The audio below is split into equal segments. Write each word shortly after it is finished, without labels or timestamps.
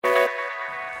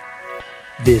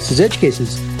This is Edge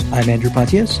Cases. I'm Andrew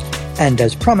Pontius, and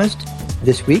as promised,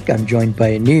 this week I'm joined by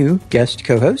a new guest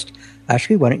co-host.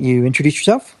 Ashley, why don't you introduce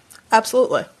yourself?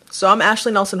 Absolutely. So I'm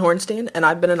Ashley Nelson-Hornstein, and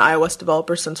I've been an iOS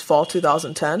developer since fall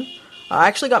 2010. I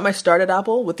actually got my start at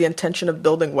Apple with the intention of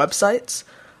building websites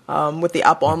with the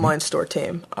Apple Online Store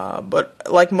team. But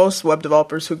like most web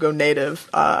developers who go native,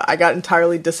 I got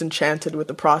entirely disenchanted with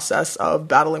the process of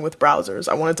battling with browsers.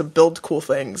 I wanted to build cool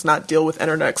things, not deal with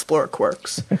Internet Explorer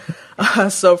quirks.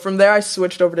 So from there, I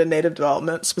switched over to native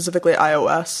development, specifically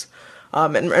iOS,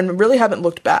 and really haven't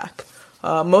looked back.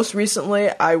 Most recently,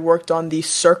 I worked on the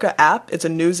Circa app. It's a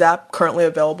news app currently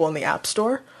available in the App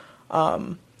Store.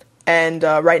 And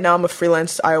right now I'm a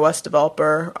freelance iOS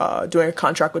developer doing a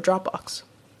contract with Dropbox.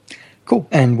 Cool.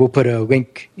 And we'll put a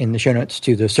link in the show notes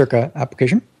to the Circa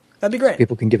application. That'd be great. So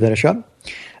people can give that a shot.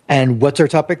 And what's our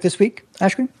topic this week,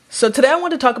 Ashley? So today I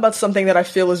want to talk about something that I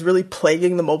feel is really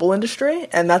plaguing the mobile industry,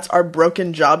 and that's our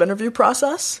broken job interview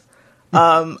process.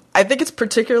 I think it's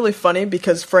particularly funny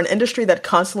because for an industry that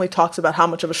constantly talks about how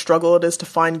much of a struggle it is to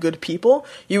find good people,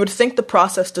 you would think the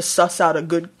process to suss out a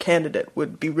good candidate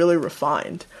would be really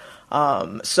refined.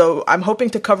 So I'm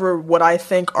hoping to cover what I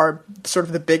think are sort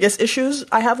of the biggest issues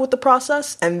I have with the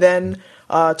process, and then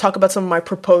talk about some of my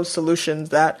proposed solutions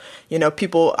that, you know,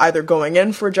 people either going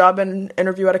in for a job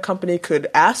interview at a company could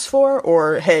ask for,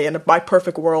 or, hey, in my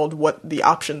perfect world, what the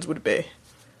options would be.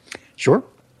 Sure.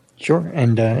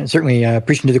 And certainly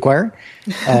preaching to the choir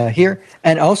here.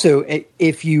 And also,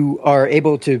 if you are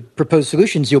able to propose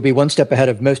solutions, you'll be one step ahead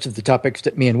of most of the topics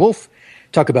that me and Wolf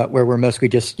talk about, where we're mostly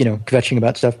just, kvetching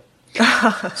about stuff.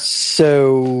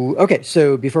 So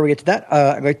before we get to that,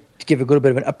 I'd like to give a little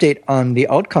bit of an update on the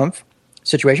AltConf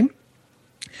situation.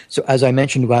 So as I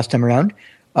mentioned last time around,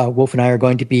 Wolf and I are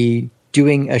going to be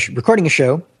recording a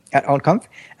show at AltConf,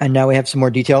 and now we have some more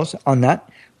details on that.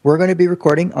 We're going to be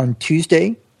recording on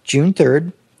Tuesday, June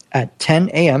 3rd at 10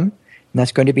 a.m., and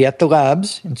that's going to be at the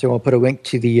labs. And so I'll put a link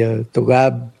to the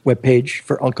lab webpage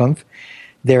for AltConf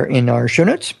there in our show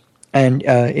notes. And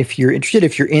if you're interested,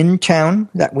 if you're in town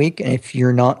that week, and if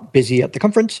you're not busy at the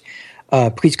conference,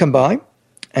 please come by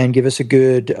and give us a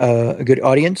good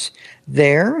audience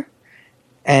there.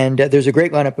 And there's a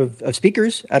great lineup of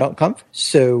speakers at AltConf,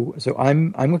 so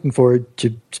I'm looking forward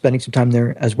to spending some time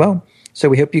there as well. So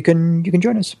we hope you can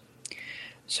join us.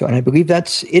 So, and I believe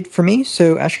that's it for me.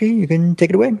 So Ashley, you can take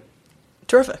it away.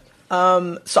 Terrific.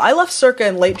 So I left Circa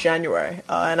in late January,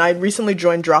 and I recently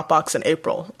joined Dropbox in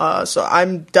April. So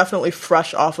I'm definitely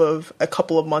fresh off of a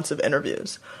couple of months of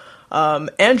interviews.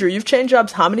 Andrew, you've changed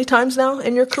jobs how many times now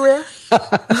in your career?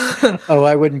 Oh,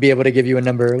 I wouldn't be able to give you a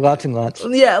number. Lots and lots.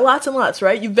 Yeah, lots and lots,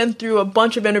 right? You've been through a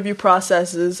bunch of interview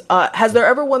processes. Has there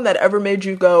ever one that ever made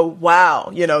you go,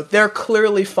 wow, they're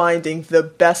clearly finding the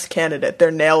best candidate.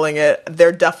 They're nailing it.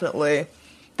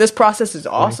 This process is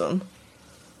awesome.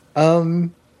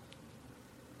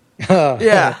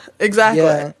 Yeah, exactly.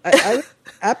 Yeah,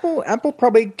 Apple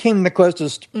probably came the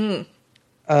closest,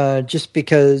 just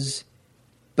because,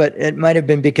 but it might have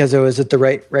been because I was at the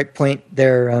right point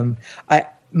there.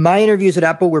 My interviews at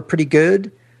Apple were pretty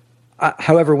good.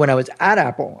 However, when I was at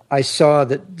Apple, I saw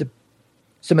that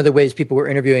some of the ways people were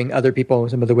interviewing other people,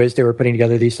 some of the ways they were putting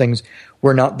together these things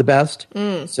were not the best.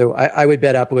 So I would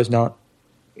bet Apple is not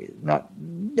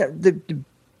the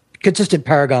consistent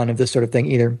paragon of this sort of thing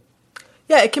either.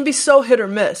 Yeah, it can be so hit or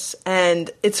miss.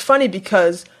 And it's funny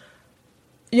because,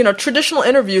 traditional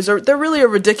interviews they're really a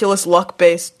ridiculous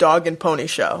luck-based dog and pony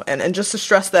show. And just to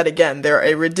stress that again, they're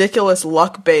a ridiculous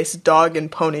luck-based dog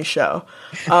and pony show.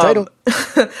 Title.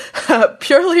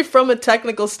 Purely from a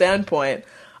technical standpoint,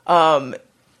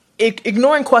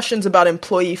 ignoring questions about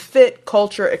employee fit,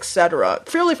 culture, etc.,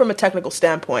 purely from a technical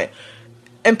standpoint,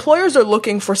 employers are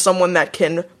looking for someone that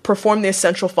can perform the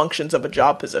essential functions of a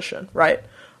job position, right?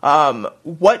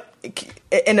 What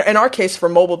in our case for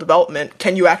mobile development,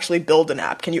 can you actually build an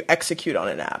app? Can you execute on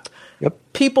an app? Yep.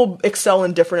 People excel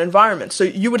in different environments. So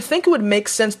you would think it would make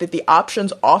sense that the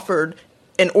options offered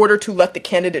in order to let the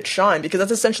candidate shine, because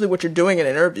that's essentially what you're doing in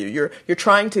an interview. You're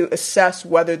trying to assess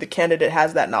whether the candidate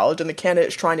has that knowledge, and the candidate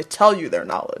is trying to tell you their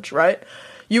knowledge, right?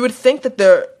 You would think that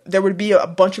there would be a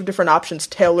bunch of different options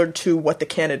tailored to what the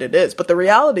candidate is. But the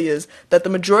reality is that the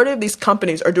majority of these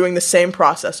companies are doing the same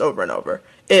process over and over.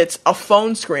 It's a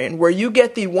phone screen where you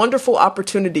get the wonderful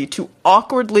opportunity to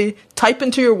awkwardly type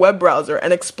into your web browser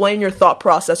and explain your thought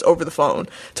process over the phone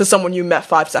to someone you met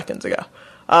 5 seconds ago.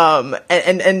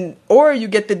 Or you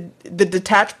get the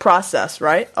detached process,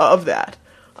 right, of that.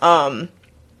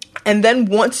 And then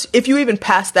if you even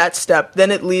pass that step,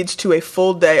 then it leads to a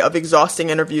full day of exhausting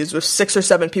interviews with 6 or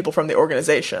 7 people from the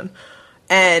organization.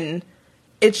 And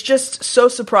it's just so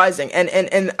surprising.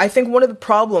 And I think one of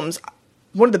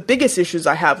the biggest issues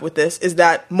I have with this is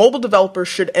that mobile developers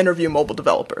should interview mobile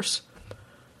developers.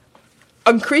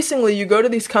 Increasingly, you go to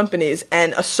these companies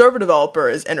and a server developer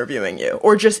is interviewing you,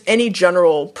 or just any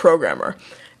general programmer.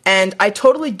 And I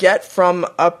totally get from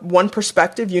one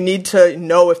perspective, you need to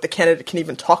know if the candidate can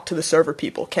even talk to the server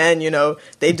people. Can,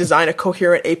 they design a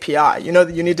coherent API? You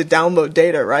need to download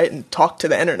data, right, and talk to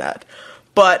the internet.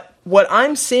 But what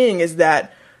I'm seeing is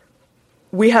that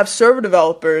we have server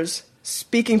developers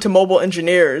speaking to mobile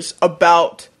engineers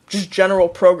about just general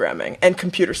programming and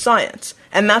computer science,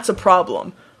 and that's a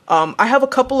problem. I have a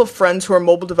couple of friends who are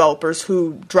mobile developers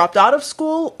who dropped out of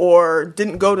school or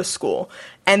didn't go to school,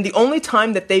 and the only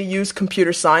time that they use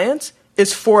computer science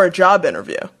is for a job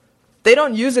interview. They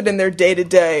don't use it in their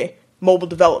day-to-day mobile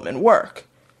development work.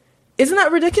 Isn't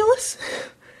that ridiculous?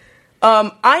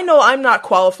 I know I'm not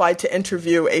qualified to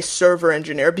interview a server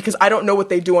engineer because I don't know what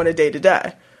they do on a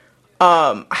day-to-day.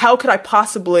 How could I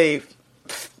possibly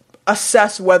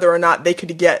assess whether or not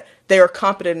they are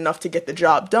competent enough to get the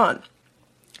job done?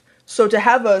 So to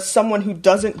have someone who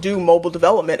doesn't do mobile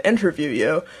development interview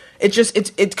you,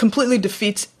 it completely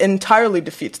entirely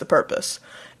defeats the purpose.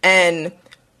 And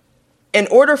in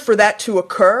order for that to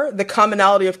occur, the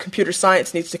commonality of computer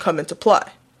science needs to come into play,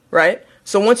 right?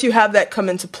 So once you have that come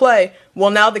into play, well,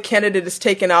 now the candidate is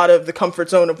taken out of the comfort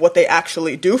zone of what they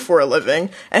actually do for a living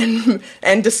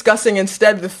and discussing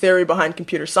instead the theory behind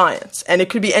computer science. And it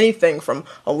could be anything from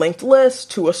a linked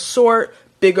list to a sort,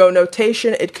 big O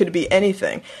notation. It could be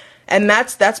anything. And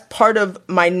that's part of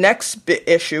my next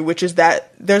issue, which is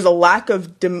that there's a lack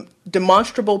of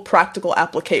demonstrable practical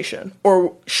application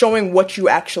or showing what you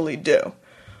actually do.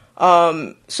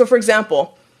 So, for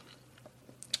example,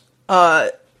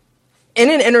 in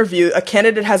an interview, a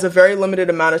candidate has a very limited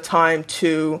amount of time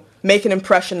to make an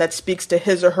impression that speaks to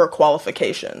his or her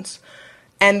qualifications.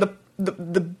 And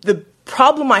the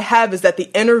problem I have is that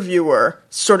the interviewer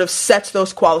sort of sets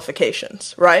those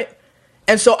qualifications, right?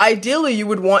 And so ideally, you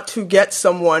would want to get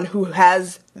someone who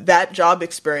has that job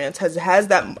experience, has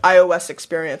that iOS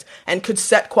experience, and could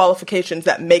set qualifications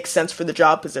that make sense for the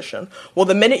job position. Well,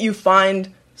 the minute you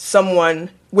find someone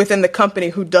within the company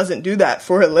who doesn't do that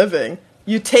for a living,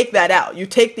 you take that out. You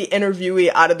take the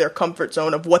interviewee out of their comfort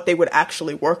zone of what they would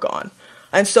actually work on.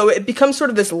 And so it becomes sort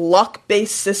of this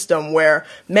luck-based system where,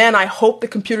 man, I hope the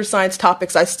computer science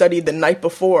topics I studied the night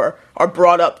before are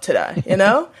brought up today,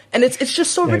 And it's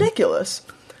just so ridiculous.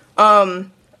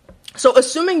 So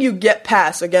assuming you get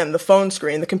past, again, the phone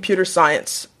screen, the computer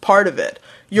science part of it,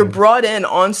 you're brought in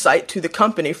on site to the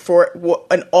company for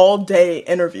an all-day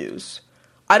interviews.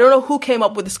 I don't know who came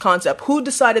up with this concept. Who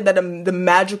decided that the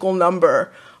magical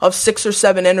number of 6 or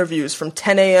 7 interviews from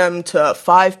 10 a.m. to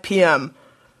 5 p.m.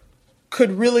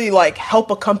 could really help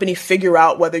a company figure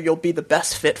out whether you'll be the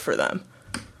best fit for them.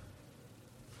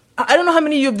 I don't know how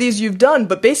many of these you've done,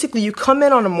 but basically you come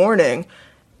in on a morning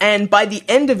and by the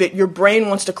end of it, your brain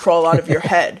wants to crawl out of your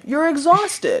head. You're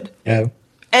exhausted. Yeah.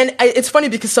 And it's funny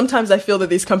because sometimes I feel that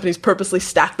these companies purposely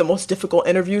stack the most difficult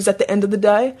interviews at the end of the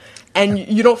day, and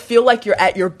you don't feel like you're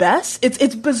at your best.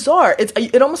 It's bizarre.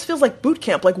 It almost feels like boot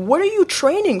camp. Like, what are you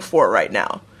training for right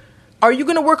now? Are you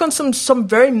going to work on some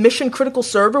very mission critical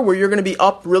server where you're going to be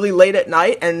up really late at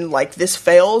night and this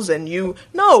fails and we're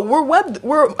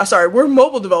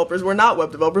mobile developers. We're not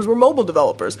web developers. We're mobile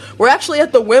developers. We're actually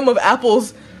at the whim of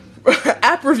Apple's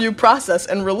app review process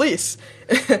and release.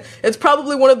 It's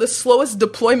probably one of the slowest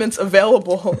deployments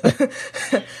available.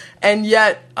 and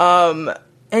yet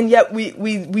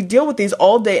we deal with these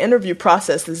all day interview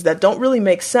processes that don't really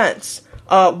make sense.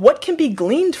 What can be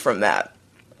gleaned from that?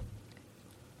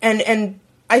 And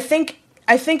I think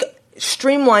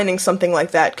streamlining something like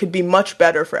that could be much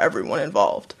better for everyone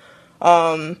involved.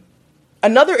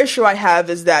 Another issue I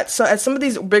have is that at some of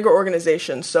these bigger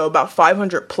organizations, so about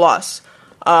 500 plus,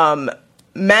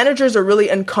 managers are really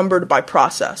encumbered by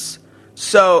process.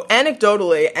 So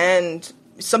anecdotally, and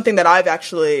something that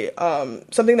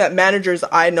something that managers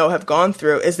I know have gone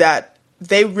through is that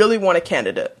they really want a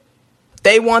candidate.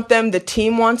 They want them, the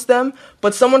team wants them,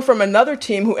 but someone from another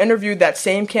team who interviewed that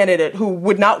same candidate who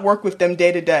would not work with them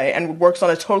day to day and works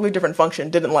on a totally different function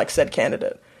didn't like said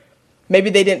candidate. Maybe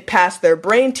they didn't pass their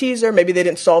brain teaser, maybe they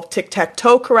didn't solve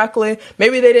tic-tac-toe correctly,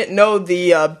 maybe they didn't know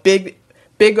the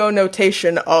big O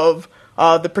notation of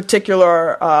the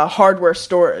particular hardware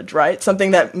storage, right?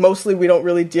 Something that mostly we don't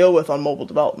really deal with on mobile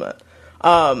development.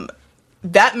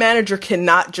 That manager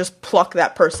cannot just pluck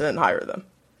that person and hire them.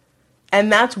 And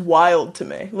that's wild to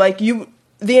me.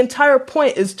 The entire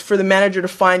point is for the manager to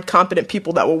find competent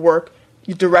people that will work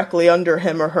directly under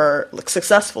him or her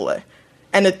successfully.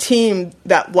 and a team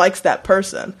that likes that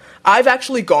person. I've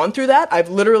actually gone through that. I've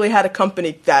literally had a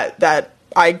company that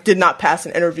I did not pass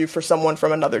an interview for someone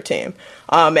from another team.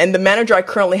 And the manager I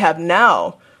currently have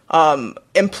now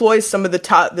employs some of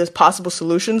the possible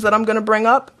solutions that I'm going to bring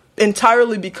up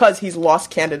entirely because he's lost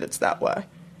candidates that way.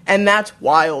 And that's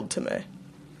wild to me.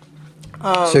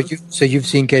 So you've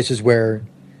seen cases where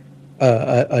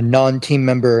a non-team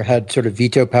member had sort of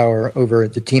veto power over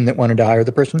the team that wanted to hire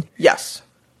the person? Yes.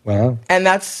 Wow. And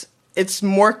it's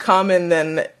more common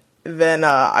than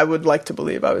I would like to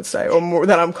believe, I would say, or more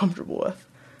than I'm comfortable with.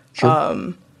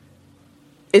 Sure.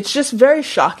 It's just very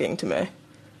shocking to me.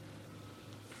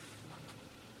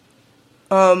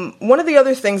 One of the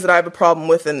other things that I have a problem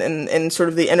with in sort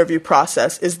of the interview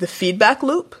process is the feedback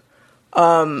loop.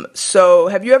 So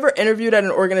have you ever interviewed at an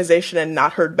organization and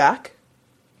not heard back?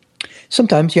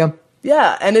 Sometimes, yeah.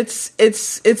 Yeah, and it's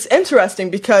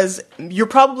interesting because you're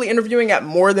probably interviewing at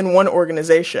more than one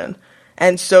organization.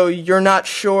 And so you're not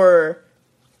sure,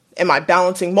 am I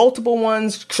balancing multiple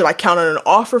ones? Should I count on an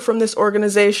offer from this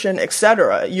organization,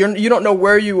 etc.? You don't know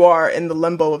where you are in the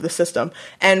limbo of the system.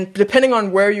 And depending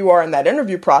on where you are in that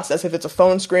interview process, if it's a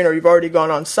phone screen or you've already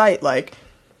gone on site, like,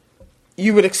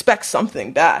 you would expect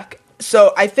something back.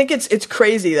 So I think it's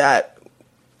crazy that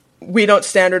we don't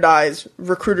standardize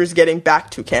recruiters getting back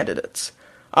to candidates.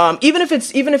 Even if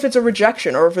it's a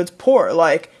rejection or if it's poor,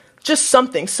 like, just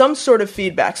some sort of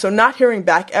feedback. So not hearing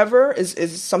back ever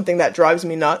is something that drives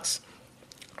me nuts.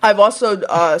 I've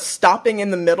also stopping in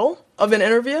the middle of an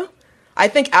interview. I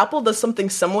think Apple does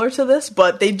something similar to this,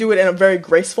 but they do it in a very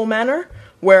graceful manner,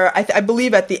 where I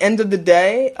believe at the end of the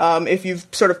day, if you've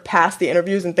sort of passed the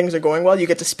interviews and things are going well, you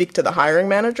get to speak to the hiring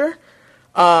manager.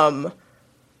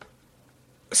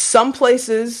 Some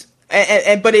places,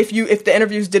 but if the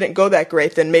interviews didn't go that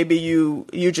great, then maybe you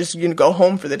just go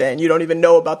home for the day and you don't even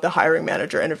know about the hiring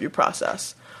manager interview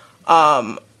process.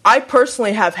 I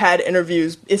personally have had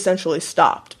interviews essentially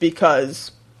stopped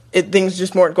because things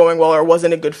just weren't going well or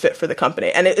wasn't a good fit for the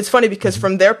company. And it's funny because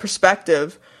from their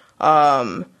perspective,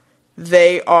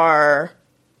 they are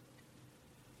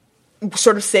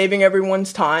sort of saving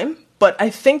everyone's time. But I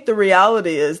think the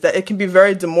reality is that it can be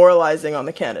very demoralizing on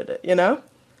the candidate, you know?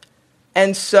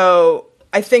 And so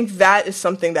I think that is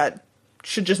something that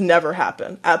should just never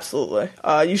happen. Absolutely.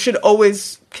 You should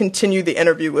always continue the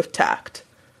interview with tact.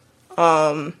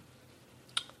 And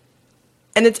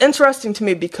it's interesting to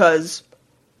me because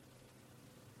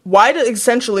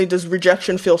essentially does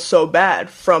rejection feel so bad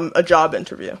from a job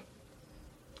interview?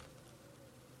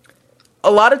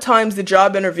 A lot of times the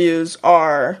job interviews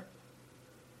are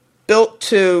built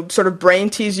to sort of brain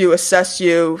tease you, assess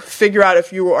you, figure out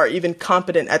if you are even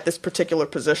competent at this particular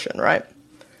position, right?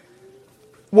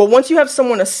 Well, once you have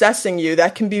someone assessing you,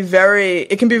 it can be very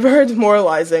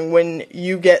demoralizing when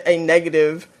you get a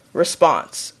negative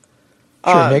response.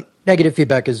 Sure, negative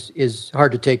feedback is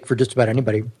hard to take for just about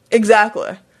anybody.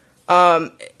 Exactly.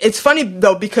 It's funny,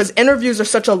 though, because interviews are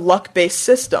such a luck-based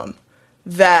system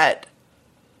that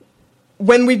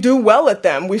when we do well at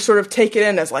them, we sort of take it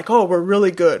in as like, oh, we're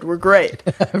really good, we're great,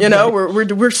 you know,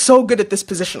 we're so good at this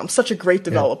position. I'm such a great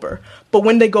developer. Yeah. But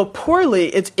when they go poorly,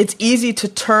 it's easy to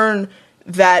turn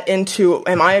that into,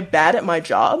 am I bad at my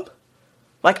job?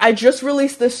 Like, I just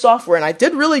released this software and I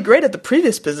did really great at the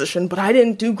previous position, but I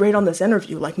didn't do great on this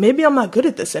interview. Like, maybe I'm not good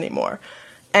at this anymore.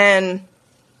 And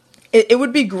it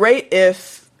would be great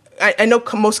if, I know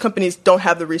most companies don't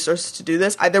have the resources to do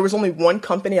this. There was only one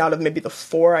company out of maybe the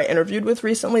 4 I interviewed with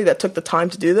recently that took the time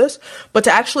to do this. But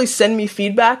to actually send me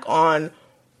feedback on,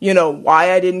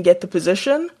 why I didn't get the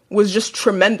position was just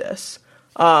tremendous.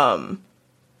 And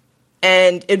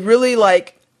it really,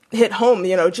 hit home,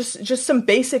 just some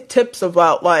basic tips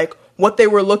about, what they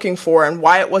were looking for and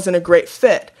why it wasn't a great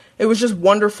fit. It was just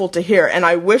wonderful to hear. And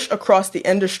I wish across the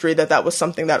industry that was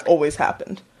something that always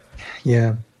happened.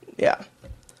 Yeah. Yeah.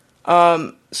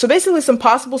 So basically some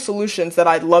possible solutions that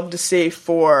I'd love to see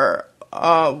for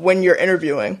when you're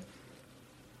interviewing.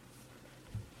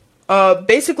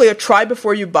 Basically a try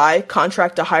before you buy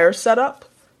contract to hire setup.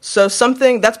 So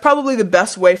that's probably the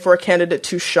best way for a candidate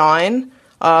to shine.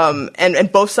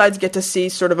 And both sides get to see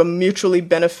sort of a mutually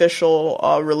beneficial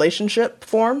relationship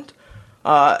formed.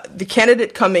 The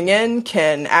candidate coming in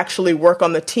can actually work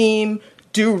on the team,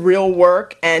 do real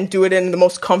work, and do it in the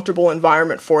most comfortable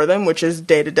environment for them, which is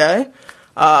day to day.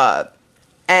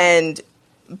 And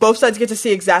both sides get to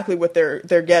see exactly what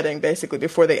they're getting, basically,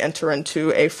 before they enter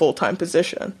into a full-time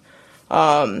position.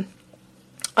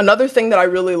 Another thing that I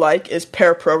really like is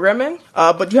pair programming,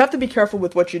 but you have to be careful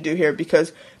with what you do here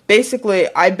because basically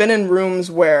I've been in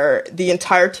rooms where the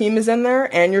entire team is in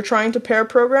there and you're trying to pair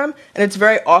program, and it's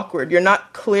very awkward. You're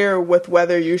not clear with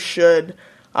whether you should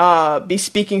be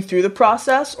speaking through the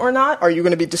process or not. Are you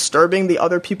going to be disturbing the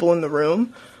other people in the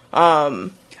room?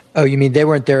 Oh, you mean they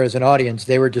weren't there as an audience?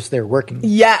 They were just there working.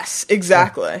 Yes,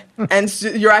 exactly. And so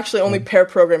you're actually only pair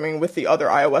programming with the other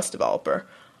iOS developer.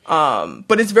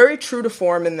 But it's very true to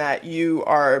form in that you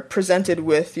are presented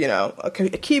with, a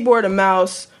keyboard, a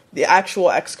mouse, the actual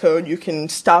Xcode. You can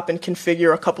stop and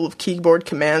configure a couple of keyboard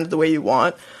commands the way you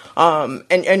want.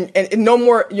 And no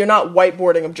more, you're not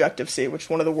whiteboarding Objective-C, which is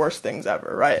one of the worst things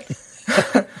ever, right?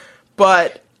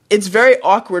 But it's very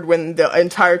awkward when the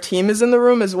entire team is in the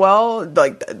room as well.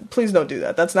 Like, please don't do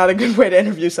that. That's not a good way to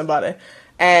interview somebody.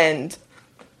 And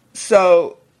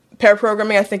so pair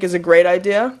programming, I think, is a great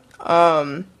idea.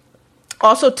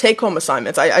 Also, take-home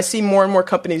assignments. I see more and more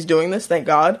companies doing this, thank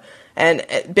God. And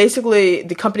basically,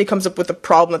 the company comes up with a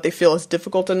problem that they feel is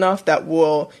difficult enough that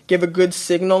will give a good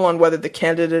signal on whether the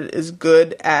candidate is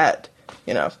good at,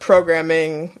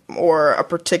 programming or a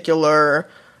particular,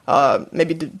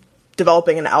 maybe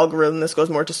developing an algorithm. This goes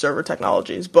more to server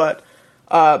technologies. But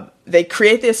they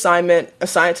create the assignment,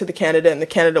 assign it to the candidate, and the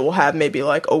candidate will have maybe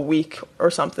like a week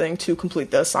or something to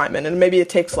complete the assignment. And maybe it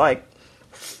takes like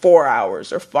 4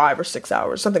 hours or 5 or 6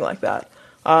 hours, something like that.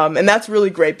 And that's really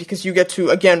great because you get to,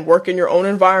 again, work in your own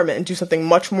environment and do something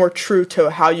much more true to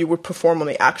how you would perform on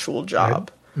the actual job.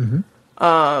 Right.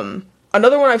 Mm-hmm.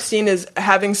 Another one I've seen is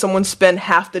having someone spend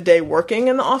half the day working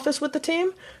in the office with the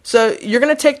team. So you're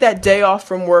going to take that day off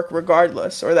from work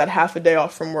regardless, or that half a day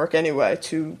off from work anyway,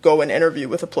 to go and interview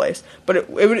with a place. But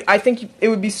I think it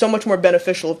would be so much more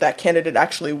beneficial if that candidate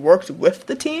actually worked with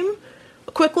the team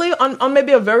quickly on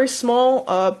maybe a very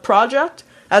small project,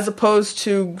 as opposed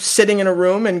to sitting in a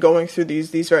room and going through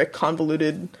these very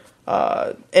convoluted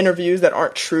interviews that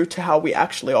aren't true to how we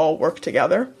actually all work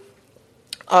together.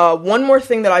 One more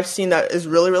thing that I've seen that is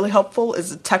really, really helpful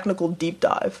is a technical deep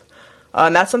dive.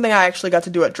 And that's something I actually got to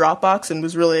do at Dropbox and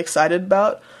was really excited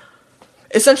about.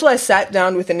 Essentially, I sat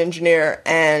down with an engineer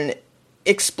and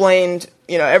explained,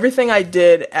 everything I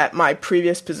did at my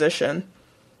previous position,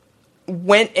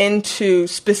 went into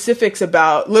specifics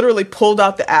about, literally pulled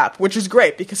out the app, which is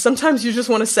great because sometimes you just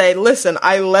want to say, listen,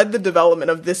 I led the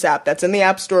development of this app that's in the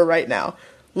App Store right now.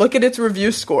 Look at its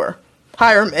review score.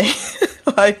 Hire me.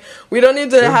 Like, we don't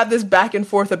need to have this back and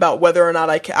forth about whether or not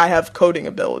I have coding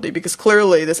ability, because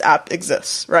clearly this app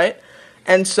exists, right?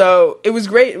 And so it was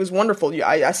great. It was wonderful.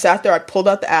 I sat there, I pulled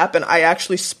out the app, and I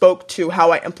actually spoke to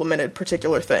how I implemented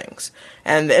particular things.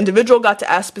 And the individual got to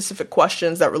ask specific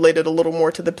questions that related a little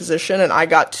more to the position, and I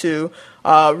got to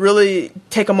really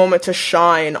take a moment to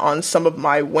shine on some of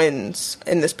my wins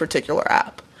in this particular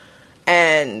app.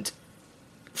 And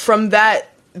from that,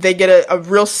 they get a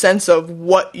real sense of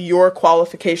what your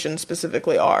qualifications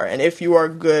specifically are, and if you are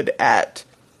good at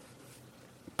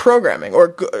programming,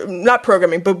 or not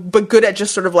programming, but good at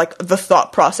just sort of like the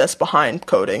thought process behind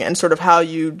coding and sort of how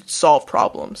you solve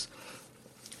problems.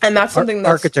 And that's something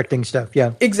that's architecting stuff,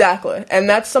 yeah. Exactly. And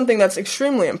that's something that's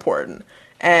extremely important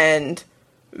and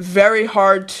very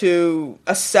hard to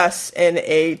assess in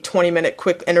a 20-minute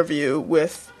quick interview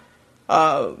with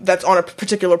that's on a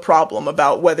particular problem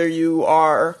about whether you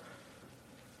are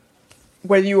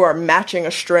matching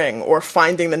a string or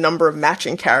finding the number of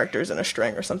matching characters in a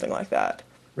string or something like that.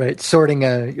 Right, doing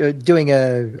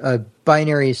a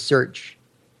binary search.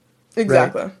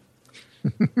 Exactly.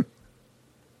 Right?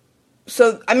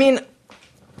 So, I mean,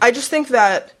 I just think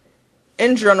that,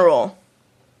 in general,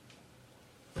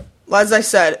 as I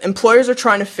said, employers are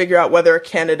trying to figure out whether a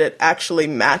candidate actually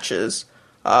matches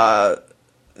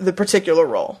the particular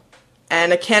role.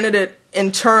 And a candidate,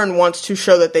 in turn, wants to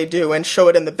show that they do and show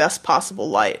it in the best possible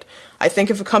light. I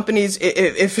think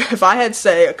if I had,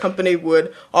 say, a company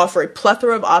would offer a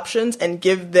plethora of options and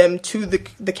give them to the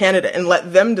candidate and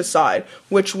let them decide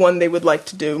which one they would like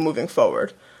to do moving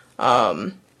forward.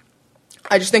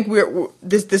 I just think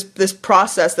this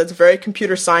process that's very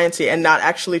computer sciencey and not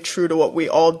actually true to what we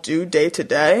all do day to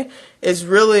day is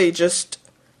really just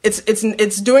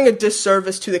it's doing a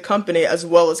disservice to the company as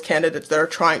well as candidates that are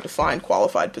trying to find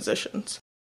qualified positions.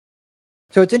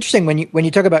 So it's interesting when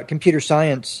you talk about computer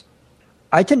science.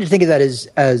 I tend to think of that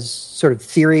as sort of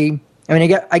theory. I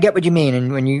mean, I get what you mean,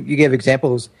 and when you gave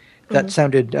examples, that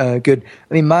sounded good.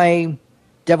 I mean, my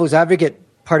devil's advocate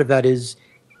part of that is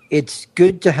it's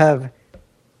good to have.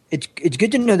 It's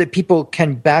good to know that people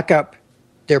can back up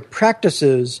their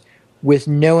practices with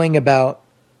knowing about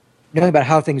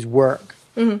how things work,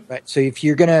 right? So if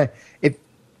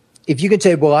if you can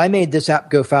say, well, I made this app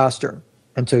go faster,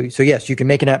 and so yes, you can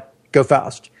make an app go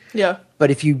fast. Yeah.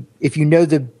 But if you know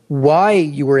the why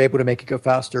you were able to make it go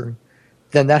faster,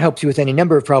 then that helps you with any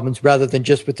number of problems rather than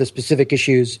just with the specific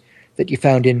issues that you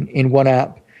found in one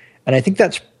app. And I think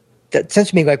that sounds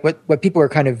to me like what people are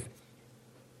kind of,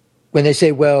 when they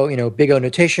say, well, big O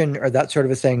notation or that sort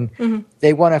of a thing,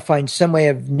 they want to find some way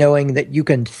of knowing that you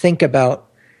can think about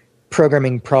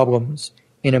programming problems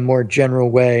in a more general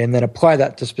way and then apply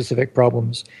that to specific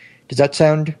problems. Does that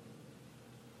sound,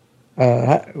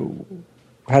 how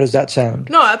does that sound?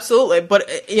 No, absolutely. But,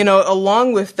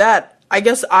 along with that, I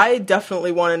guess I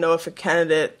definitely want to know if a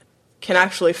candidate can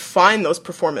actually find those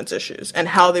performance issues and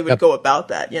how they would go about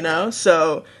that,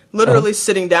 So literally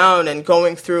sitting down and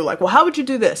going through like, well, how would you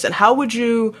do this? And how would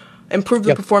you improve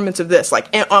the performance of this?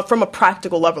 Like from a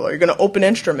practical level, are you going to open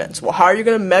instruments? Well, how are you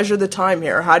going to measure the time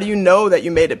here? How do you know that you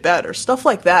made it better? Stuff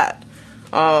like that.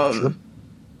 Sure.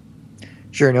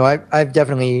 No, I've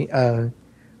definitely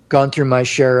gone through my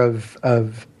share of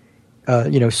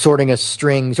sorting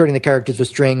the characters with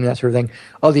string, that sort of thing.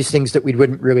 All these things that we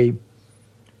wouldn't really,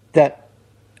 that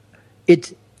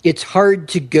it's hard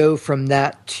to go from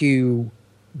that to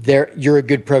you're a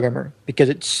good programmer because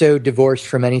it's so divorced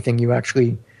from anything you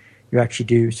actually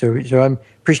do. So I'm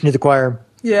preaching to the choir.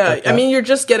 Yeah, I mean, you're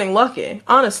just getting lucky.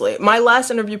 Honestly, my last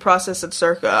interview process at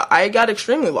Circa, I got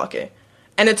extremely lucky.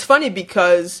 And it's funny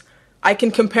because I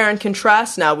can compare and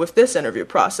contrast now with this interview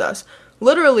process.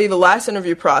 Literally, the last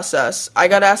interview process, I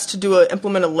got asked to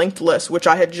implement a linked list, which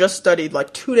I had just studied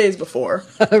like 2 days before.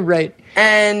 Right.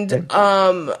 And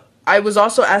I was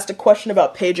also asked a question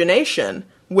about pagination,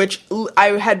 which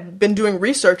I had been doing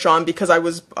research on because I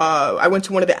went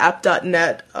to one of the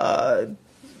app.net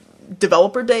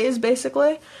developer days,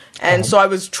 basically. And so I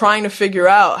was trying to figure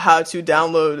out how to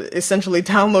essentially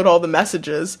download all the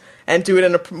messages and do it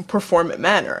in a performant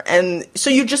manner. And so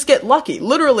you just get lucky.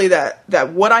 Literally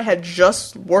that what I had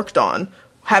just worked on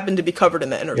happened to be covered in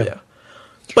the interview. Yep.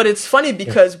 But it's funny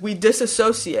because we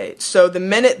disassociate. So the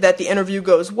minute that the interview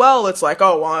goes well, it's like,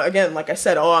 oh, well, again, like I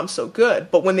said, oh, I'm so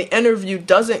good. But when the interview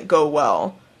doesn't go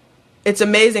well, it's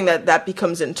amazing that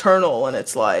becomes internal and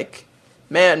it's like,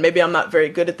 man, maybe I'm not very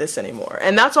good at this anymore.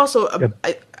 And that's also,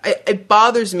 it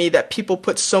bothers me that people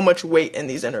put so much weight in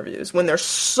these interviews when they're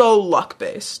so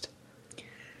luck-based.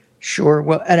 Sure.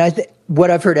 Well, and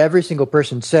what I've heard every single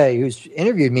person say who's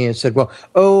interviewed me has said, well,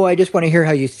 I just want to hear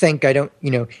how you think. I don't,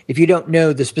 if you don't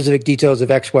know the specific details of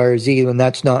X, Y, or Z, then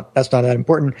that's not that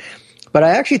important. But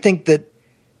I actually think that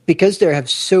because they have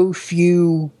so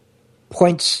few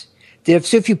points, they have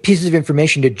so few pieces of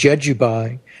information to judge you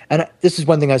by. And this is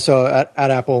one thing I saw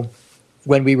at Apple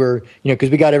when we were, because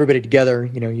we got everybody together,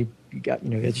 you got,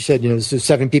 as you said, there's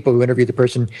 7 people who interview the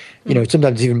person,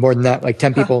 sometimes even more than that, like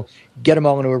 10 people, get them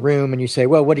all into a room and you say,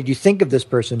 well, what did you think of this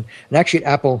person? And actually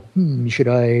at Apple, should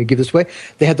I give this away?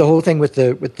 They had the whole thing with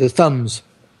the thumbs.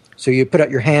 So you put out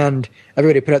your hand,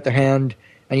 everybody put out their hand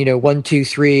and, 1, 2,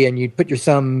 3, and you'd put your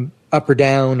thumb up or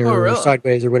down or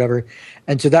sideways or whatever.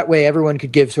 And so that way everyone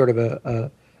could give sort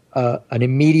of an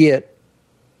immediate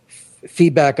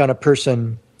feedback on a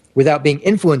person without being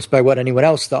influenced by what anyone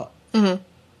else thought. Mm-hmm.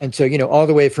 And so, all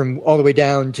the way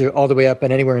down to all the way up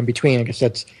and anywhere in between. I guess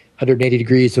that's 180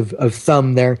 degrees of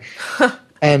thumb there.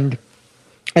 and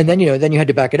then, then you had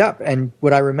to back it up. And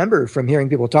what I remember from hearing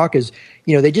people talk is,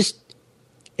 it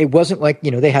wasn't like,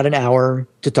 they had an hour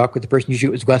to talk with the person. Usually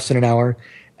it was less than an hour.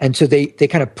 And so they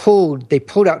kind of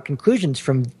pulled out conclusions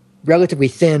from relatively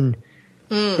thin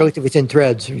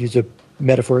threads. Use a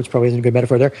metaphor. It's probably isn't a good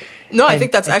metaphor there. No, I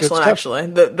think that's excellent, actually.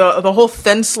 The whole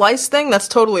thin slice thing, that's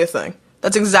totally a thing.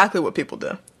 That's exactly what people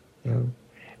do. Yeah.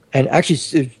 And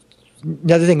actually,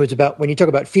 another thing was about when you talk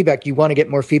about feedback, you want to get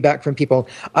more feedback from people.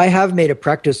 I have made a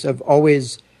practice of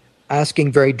always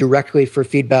asking very directly for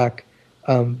feedback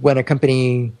when a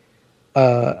company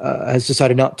has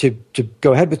decided not to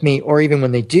go ahead with me, or even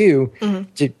when they do,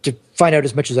 to find out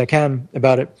as much as I can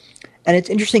about it. And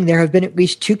it's interesting, there have been at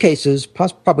least 2 cases,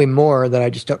 probably more that I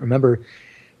just don't remember,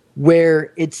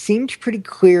 where it seemed pretty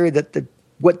clear that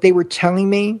what they were telling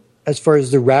me as far as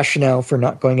the rationale for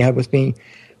not going ahead with me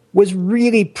was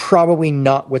really probably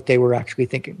not what they were actually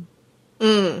thinking.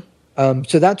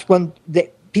 So that's one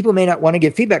that people may not want to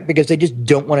give feedback because they just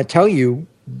don't want to tell you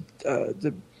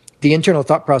the internal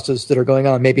thought process that are going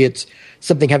on. Maybe it's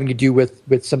something having to do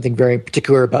with something very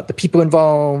particular about the people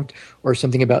involved or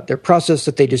something about their process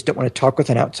that they just don't want to talk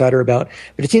with an outsider about.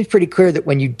 But it seems pretty clear that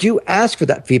when you do ask for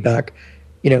that feedback,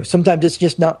 sometimes it's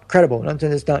just not credible.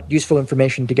 Sometimes it's not useful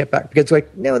information to get back because it's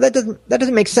like, no, that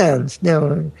doesn't make sense.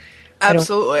 No,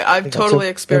 Absolutely. I've totally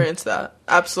experienced that.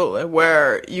 Absolutely.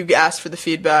 Where you ask for the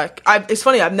feedback. It's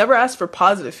funny, I've never asked for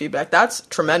positive feedback. That's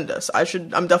tremendous.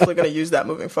 I'm definitely going to use that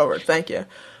moving forward. Thank you.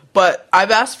 But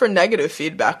I've asked for negative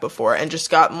feedback before and just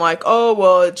gotten like, oh,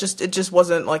 well, it just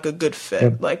wasn't like a good fit.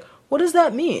 Yeah. Like, what does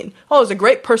that mean? Oh, it was a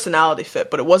great personality fit,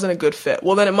 but it wasn't a good fit.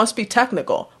 Well, then it must be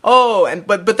technical. Oh,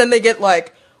 but then they get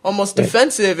like almost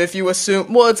defensive if you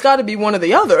assume, well, it's got to be one or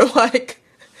the other. Like,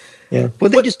 yeah. Well,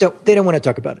 they don't want to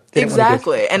talk about it.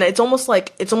 Exactly. And it's almost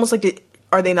like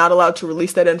are they not allowed to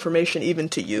release that information even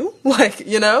to you? Like,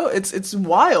 it's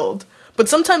wild. But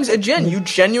sometimes, again, you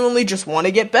genuinely just want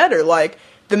to get better. Like,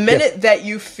 the minute that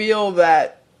you feel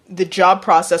that the job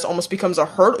process almost becomes a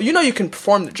hurdle, you can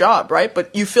perform the job, right?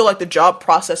 But you feel like the job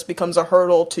process becomes a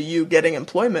hurdle to you getting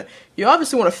employment. You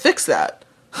obviously want to fix that.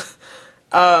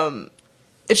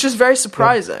 It's just very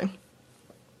surprising.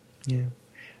 Yeah.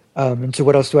 And so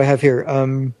what else do I have here?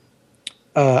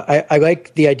 I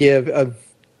like the idea of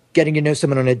getting to know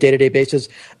someone on a day-to-day basis.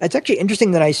 It's actually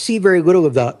interesting that I see very little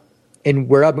of that in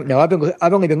where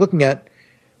I've only been looking at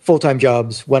full-time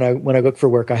jobs when I look for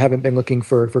work. I haven't been looking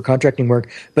for contracting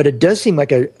work, but it does seem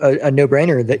like a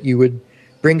no-brainer that you would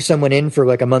bring someone in for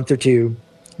like a month or two.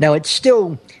 Now it's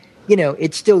still,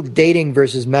 it's still dating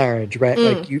versus marriage, right?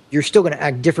 Like you're still going to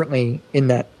act differently in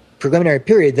that preliminary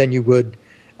period than you would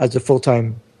as a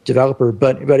full-time developer,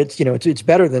 but it's it's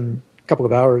better than a couple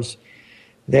of hours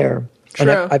there. True.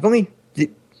 And I've only see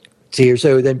here.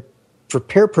 So then for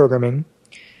pair programming,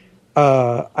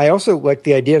 I also like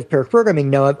the idea of pair programming.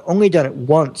 Now I've only done it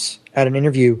once at an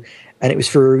interview, and it was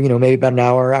for maybe about an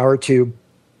hour or two.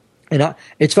 And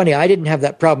it's funny, I didn't have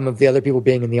that problem of the other people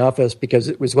being in the office because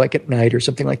it was like at night or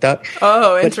something like that.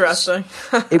 Oh, interesting.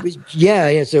 It was,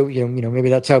 yeah. So, maybe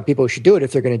that's how people should do it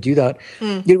if they're going to do that.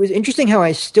 It was interesting how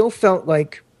I still felt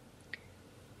like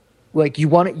you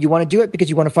want to do it because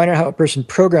you want to find out how a person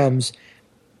programs.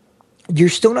 You're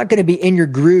still not going to be in your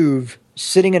groove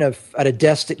sitting at a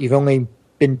desk that you've only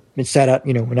been sat at,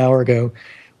 an hour ago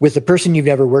with a person you've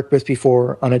never worked with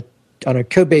before on a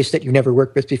code base that you've never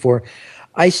worked with before.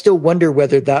 I still wonder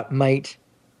whether that might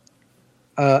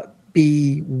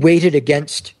be weighted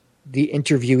against the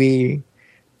interviewee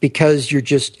because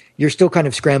you're still kind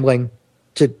of scrambling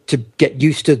to get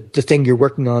used to the thing you're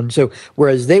working on. So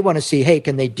whereas they want to see, hey,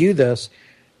 can they do this?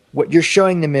 What you're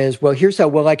showing them is, well, here's how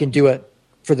well I can do it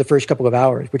for the first couple of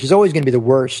hours, which is always going to be the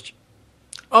worst.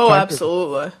 Oh,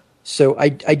 absolutely. So I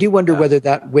do wonder whether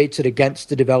that weights it against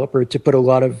the developer to put a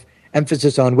lot of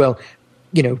emphasis on, well,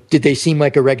 did they seem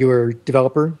like a regular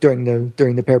developer during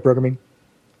the pair programming?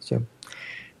 So,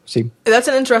 see. That's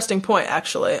an interesting point,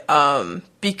 actually,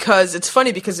 because it's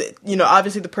funny because,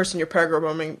 obviously the person you're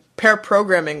pair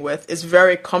programming with is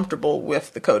very comfortable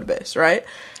with the code base, right?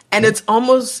 And it's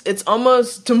almost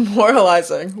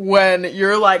demoralizing when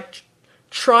you're like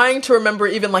trying to remember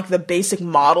even like the basic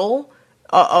model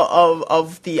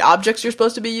of the objects you're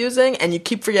supposed to be using, and you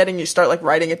keep forgetting. You start like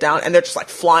writing it down, and they're just like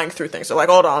flying through things. They're like,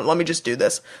 hold on, let me just do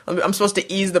this. I'm supposed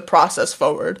to ease the process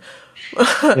forward.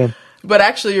 Yeah. But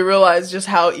actually you realize just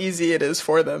how easy it is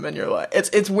for them, and you're like,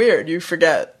 it's weird. You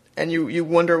forget, and you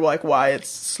wonder like why it's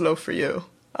slow for you.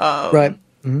 Right.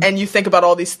 Mm-hmm. And you think about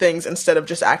all these things instead of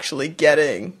just actually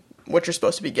getting what you're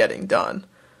supposed to be getting done.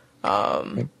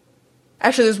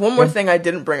 Actually, there's one more thing I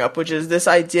didn't bring up, which is this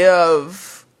idea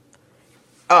of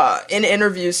in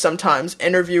interviews, sometimes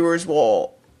interviewers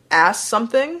will ask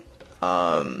something,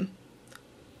 and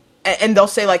they'll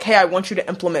say like, hey, I want you to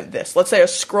implement this. Let's say a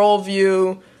scroll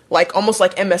view, like almost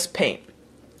like MS Paint.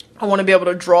 I want to be able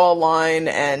to draw a line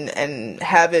and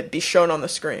have it be shown on the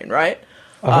screen, right?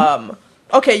 Uh-huh.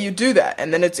 Okay, you do that,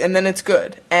 and then it's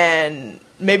good. And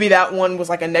maybe that one was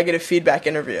like a negative feedback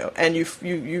interview, and you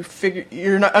figure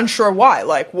you're not unsure why.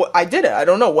 Like, what, I did it. I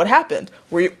don't know what happened.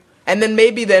 Were you? And then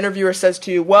maybe the interviewer says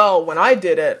to you, well, when I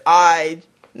did it,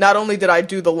 not only did I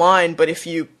do the line, but if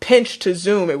you pinch to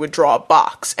zoom, it would draw a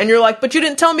box. And you're like, but you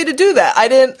didn't tell me to do that. I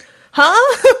didn't,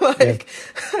 I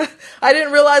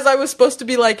didn't realize I was supposed to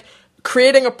be like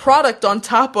creating a product on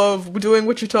top of doing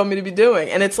what you told me to be doing.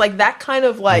 And it's like that kind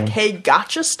of like, hey,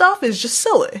 gotcha stuff is just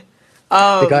silly.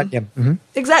 Mm-hmm.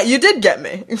 Exactly. You did get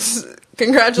me.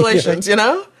 Congratulations,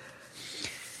 Yeah,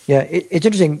 it's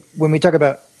interesting when we talk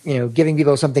about, giving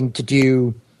people something to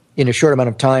do in a short amount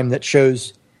of time that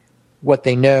shows what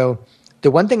they know. The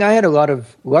one thing I had a lot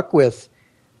of luck with,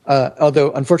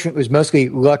 although unfortunately it was mostly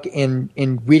luck in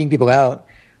reading people out,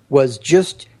 was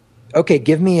just, okay,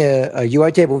 give me a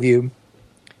UI table view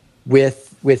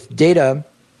with data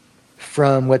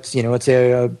from let's say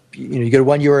you go to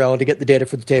one URL to get the data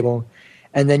for the table,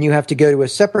 and then you have to go to a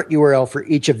separate URL for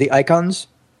each of the icons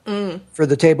for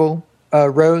the table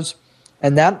rows.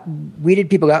 And that weeded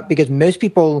people out because most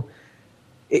people,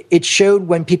 it showed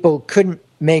when people couldn't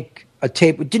make a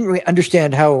table, didn't really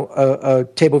understand how a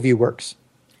table view works.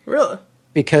 Really?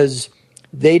 Because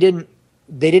they didn't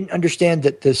understand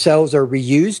that the cells are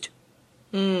reused.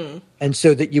 And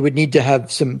so that you would need to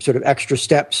have some sort of extra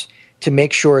steps to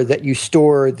make sure that you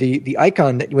store the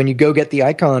icon, that when you go get the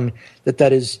icon,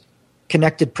 that is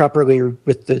connected properly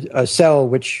with a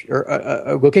cell, or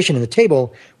a location in the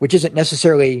table, which isn't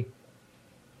necessarily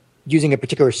using a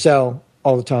particular cell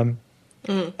all the time.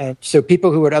 And so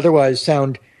people who would otherwise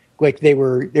sound like they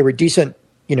were decent,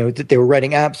 that they were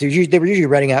writing apps, they were usually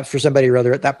writing apps for somebody or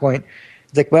other at that point.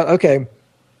 It's like, well, okay,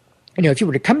 if you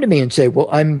were to come to me and say, well,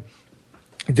 I'm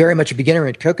very much a beginner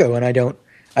at Cocoa and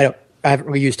I haven't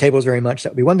really used tables very much, that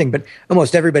would be one thing, but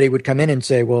almost everybody would come in and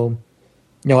say, well,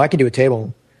 no, I can do a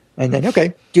table. And then,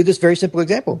 okay, do this very simple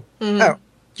example. Oh,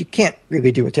 you can't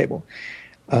really do a table.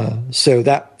 So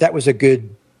that was a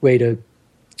good way to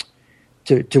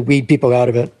weed people out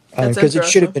of it, because it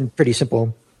should have been pretty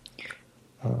simple.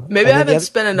 Maybe I haven't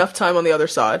spent enough time on the other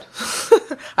side.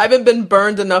 I haven't been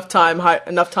burned enough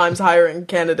times hiring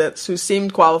candidates who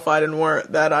seemed qualified and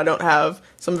weren't, that I don't have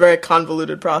some very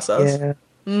convoluted process. Yeah.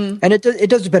 And it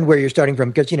does depend where you're starting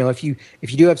from, because if you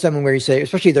do have someone where you say,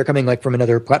 especially if they're coming like from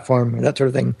another platform or that sort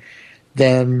of thing,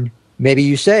 then maybe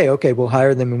you say, okay, we'll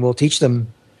hire them and we'll teach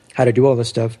them how to do all this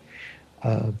stuff.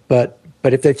 But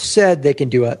if they've said they can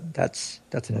do it, that's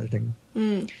another thing.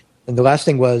 And the last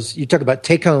thing was, you talk about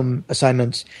take-home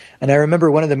assignments, and I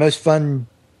remember one of the most fun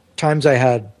times I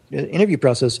had in the interview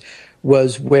process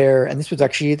was where, and this was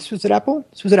at Apple.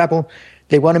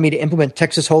 They wanted me to implement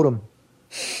Texas Hold'em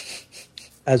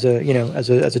as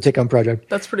a take-home project.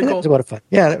 That's pretty cool. That was a lot of fun.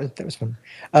 Yeah, that was fun.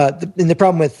 And the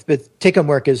problem with take-home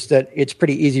work is that it's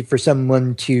pretty easy for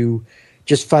someone to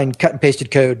just find cut and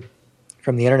pasted code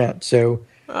from the internet. So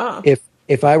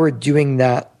if I were doing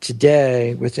that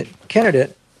today with a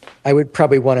candidate, I would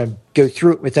probably want to go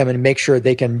through it with them and make sure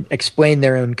they can explain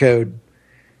their own code.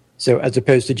 So as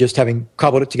opposed to just having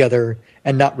cobbled it together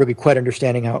and not really quite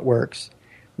understanding how it works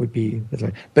would be.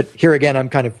 But here again, I'm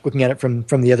kind of looking at it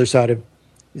from the other side of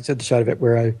it,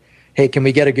 where hey, can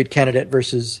we get a good candidate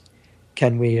versus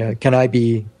can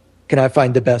I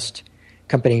find the best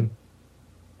company?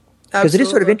 Because it is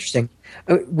sort of interesting.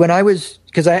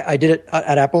 Because I did it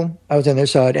at Apple, I was on their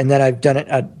side, and then I've done it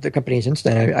at the company since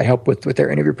then. I help with their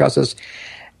interview process,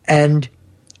 and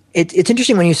it's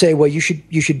interesting when you say, well, you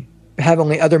should have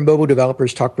only other mobile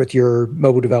developers talk with your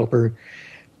mobile developer,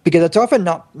 because that's often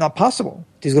not possible.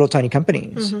 These little tiny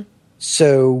companies.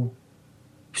 So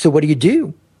what do you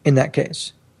do in that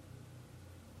case?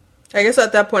 I guess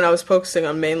at that point I was focusing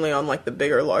mainly on like the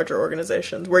bigger, larger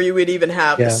organizations where you would even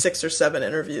have the 6 or 7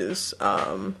 interviews.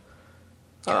 Right.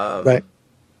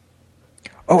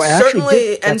 Oh,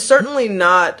 certainly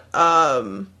not.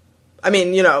 I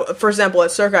mean, for example,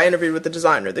 at Circa, I interviewed with the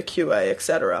designer, the QA,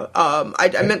 etc.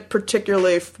 I meant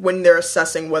particularly when they're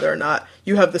assessing whether or not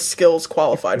you have the skills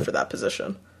qualified for that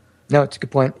position. No, it's a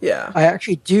good point. Yeah.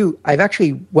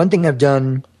 One thing I've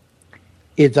done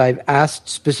is I've asked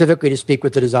specifically to speak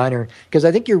with the designer, because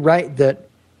I think you're right that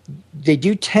they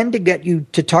do tend to get you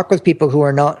to talk with people who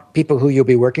are not people who you'll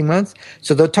be working with.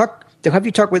 So they'll have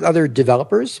you talk with other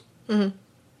developers,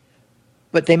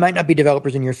 but they might not be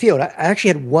developers in your field. I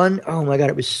actually had one, oh my God,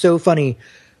 it was so funny,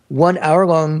 1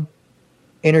 hour-long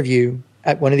interview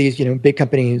at one of these, big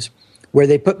companies where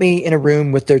they put me in a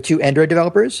room with their 2 Android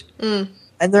developers. And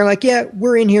they're like, yeah,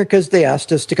 we're in here because they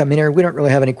asked us to come in here. We don't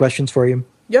really have any questions for you.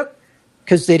 Yep.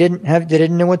 Because they didn't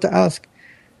know what to ask.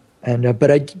 And,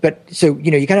 so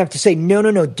you kind of have to say,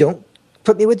 no, don't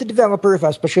put me with the developer,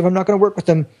 especially if I'm not going to work with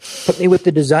them. Put me with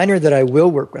the designer that I will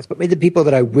work with. Put me with the people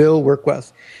that I will work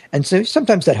with. And so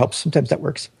sometimes that helps. Sometimes that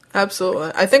works.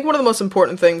 Absolutely. I think one of the most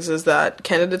important things is that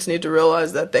candidates need to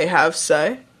realize that they have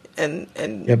say, and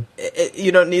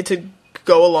you don't need to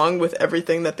go along with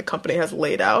everything that the company has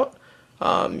laid out.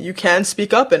 You can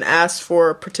speak up and ask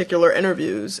for particular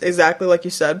interviews, exactly like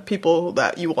you said, people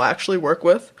that you will actually work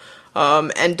with.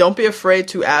 And don't be afraid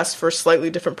to ask for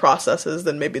slightly different processes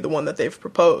than maybe the one that they've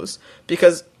proposed.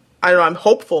 Because, I'm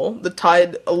hopeful the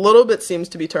tide a little bit seems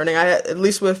to be turning. At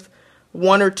least with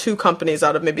 1 or 2 companies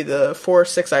out of maybe the 4 or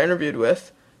 6 I interviewed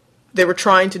with, they were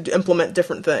trying to implement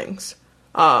different things.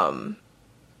 And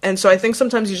so I think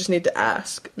sometimes you just need to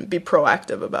ask, be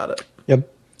proactive about it.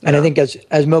 Yep. And I think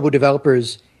as mobile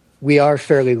developers, we are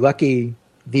fairly lucky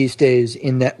these days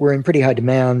in that we're in pretty high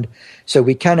demand. So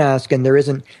we can ask, and there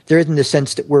isn't the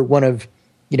sense that we're one of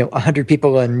 100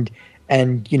 people and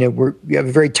we have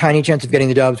a very tiny chance of getting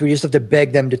the jobs. We just have to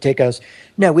beg them to take us.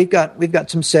 No, we've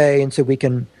got some say, and so we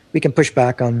can push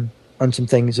back on on some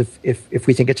things if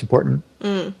we think it's important.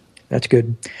 That's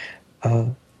good.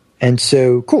 And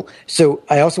so cool. So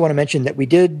I also want to mention that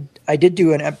I did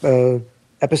do an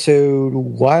episode a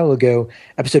while ago,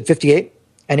 episode 58,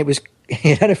 and it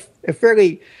had a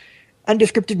fairly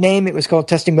undescripted name. It was called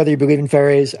Testing Whether You Believe in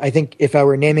Fairies. I think if I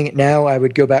were naming it now, I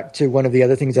would go back to one of the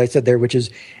other things I said there, which is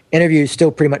interviews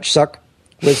still pretty much suck,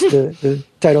 was the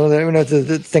title of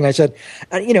the thing I said.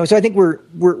 So I think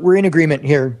we're in agreement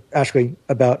here, Ashley,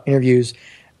 about interviews.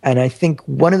 And I think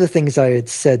one of the things I had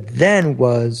said then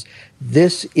was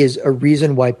this is a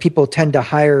reason why people tend to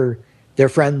hire their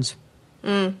friends.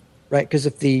 Right? Because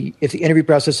if the interview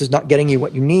process is not getting you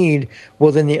what you need,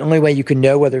 well, then the only way you can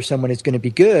know whether someone is going to be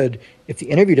good, if the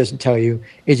interview doesn't tell you,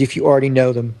 is if you already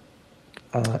know them.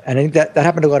 And I think that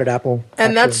happened a lot at Apple.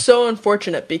 And that's so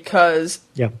unfortunate because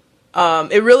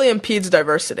it really impedes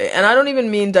diversity. And I don't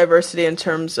even mean diversity in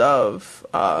terms of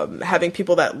having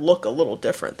people that look a little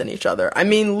different than each other. I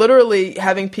mean literally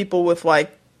having people with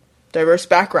like diverse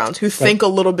backgrounds who think a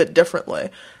little bit differently.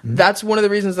 That's one of the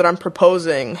reasons that I'm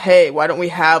proposing, hey, why don't we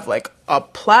have like a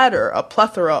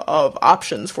plethora of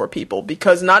options for people?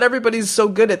 Because not everybody's so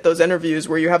good at those interviews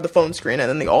where you have the phone screen and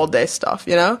then the all day stuff,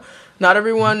 Not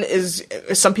everyone is,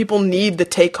 some people need the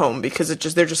take home because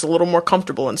they're just a little more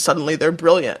comfortable and suddenly they're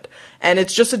brilliant. And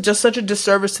it's just such a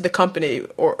disservice to the company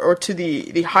or to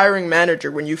the hiring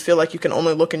manager when you feel like you can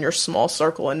only look in your small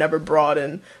circle and never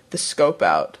broaden the scope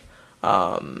out.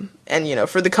 And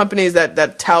for the companies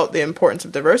that tout the importance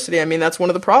of diversity, I mean, that's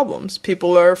one of the problems.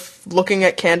 People are looking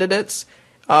at candidates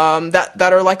that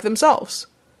are like themselves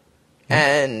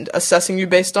and assessing you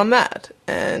based on that,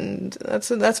 and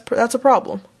that's a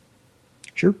problem.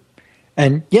 Sure,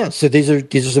 and so these are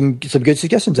some good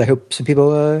suggestions. I hope some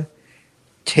people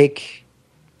take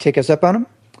us up on them,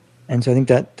 and so I think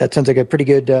that sounds like a pretty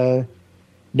good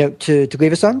note to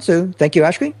leave us on. So thank you,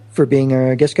 Ashley, for being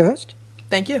our guest co-host.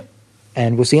 Thank you.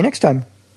 And we'll see you next time.